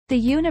The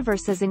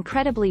universe is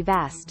incredibly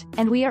vast,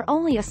 and we are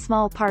only a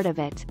small part of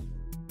it.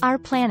 Our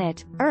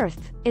planet,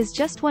 Earth, is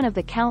just one of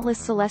the countless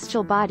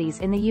celestial bodies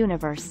in the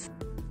universe.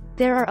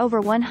 There are over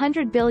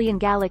 100 billion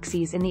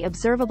galaxies in the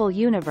observable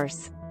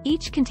universe,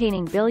 each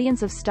containing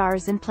billions of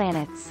stars and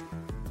planets.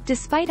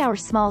 Despite our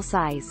small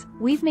size,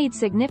 we've made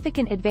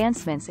significant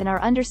advancements in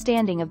our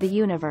understanding of the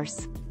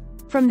universe.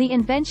 From the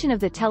invention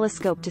of the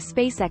telescope to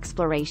space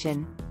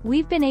exploration,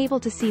 we've been able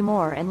to see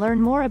more and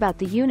learn more about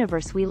the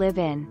universe we live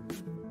in.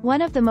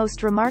 One of the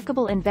most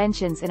remarkable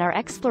inventions in our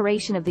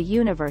exploration of the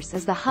universe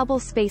is the Hubble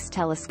Space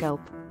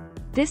Telescope.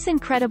 This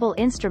incredible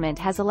instrument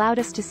has allowed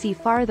us to see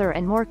farther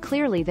and more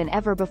clearly than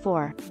ever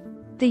before.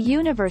 The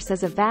universe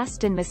is a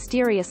vast and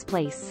mysterious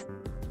place.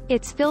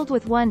 It's filled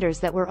with wonders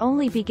that we're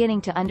only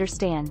beginning to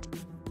understand.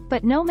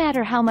 But no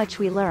matter how much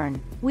we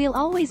learn, we'll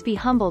always be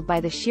humbled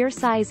by the sheer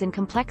size and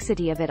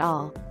complexity of it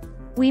all.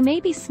 We may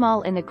be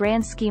small in the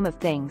grand scheme of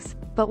things,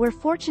 but we're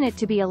fortunate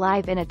to be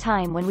alive in a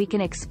time when we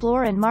can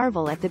explore and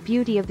marvel at the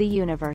beauty of the universe.